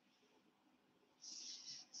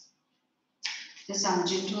 The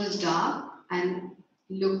sergeant was dark and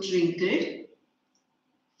looked wrinkled.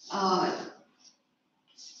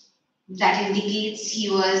 That indicates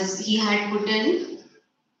he had put in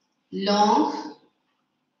long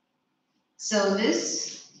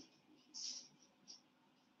service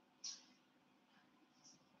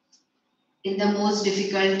in the most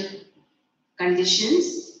difficult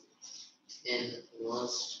conditions. In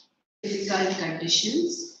most difficult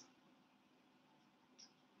conditions.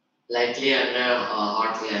 Likely under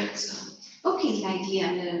hot glaring sun. Okay, likely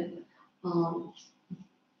under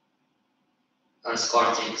or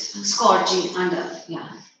scorching sun. Scorching under,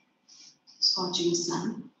 yeah. Scorching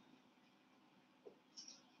sun.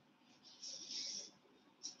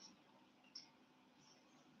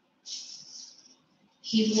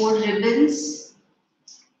 He wore ribbons.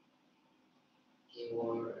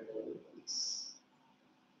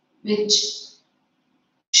 Which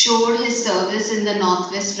showed his service in the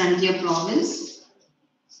Northwest Frontier Province.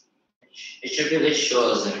 It should be which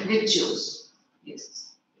shows. Right? Which shows. Yes.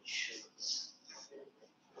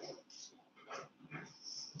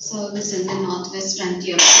 Service in the Northwest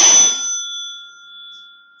Frontier Province.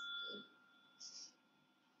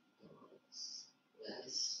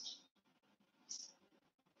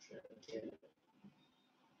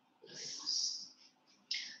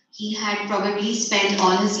 He had probably spent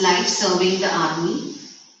all his life serving the army.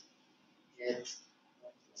 Yes.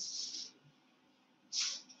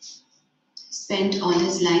 Spent all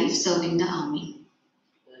his life serving the army.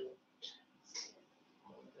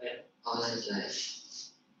 All his life.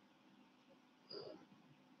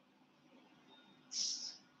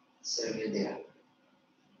 Serving the army.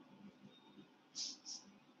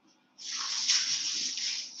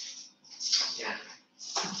 Yeah.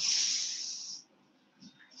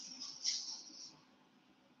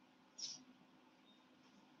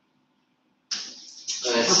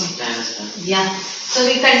 Yeah. So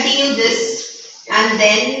we continue this and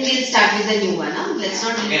then we'll start with the new one. Huh? Let's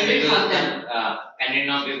not leave it for them. Can you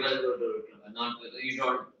know people who do not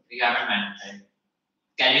you haven't met, right?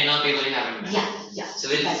 Can you know people you haven't met? Yeah. So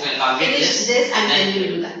we'll complete this and then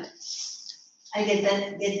we'll do that. I'll get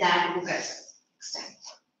that book as well next time.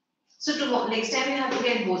 So tomorrow, next time you have to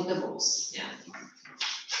get both the books. Yeah.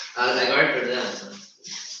 I got to do that.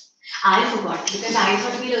 I forgot because I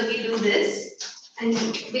thought we'll only do this. And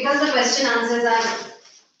because the question answers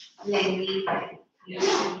are lengthy, yeah.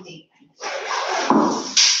 Thank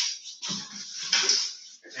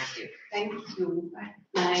you. Thank you.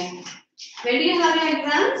 Bye. When do you have your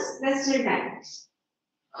exams? There's still time.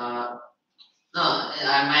 No,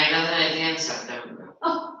 my exams are I think in September.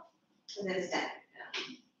 Oh, so there's time. Yeah.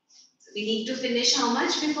 So we need to finish how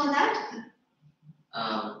much before that?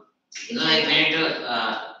 No, like we need to.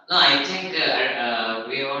 No, I think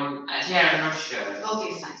we won't. Actually, I'm not sure.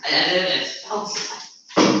 Okay, fine. I did it. Okay,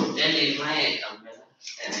 fine. Then leave my umbrella.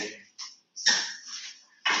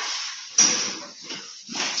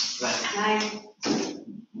 Bye.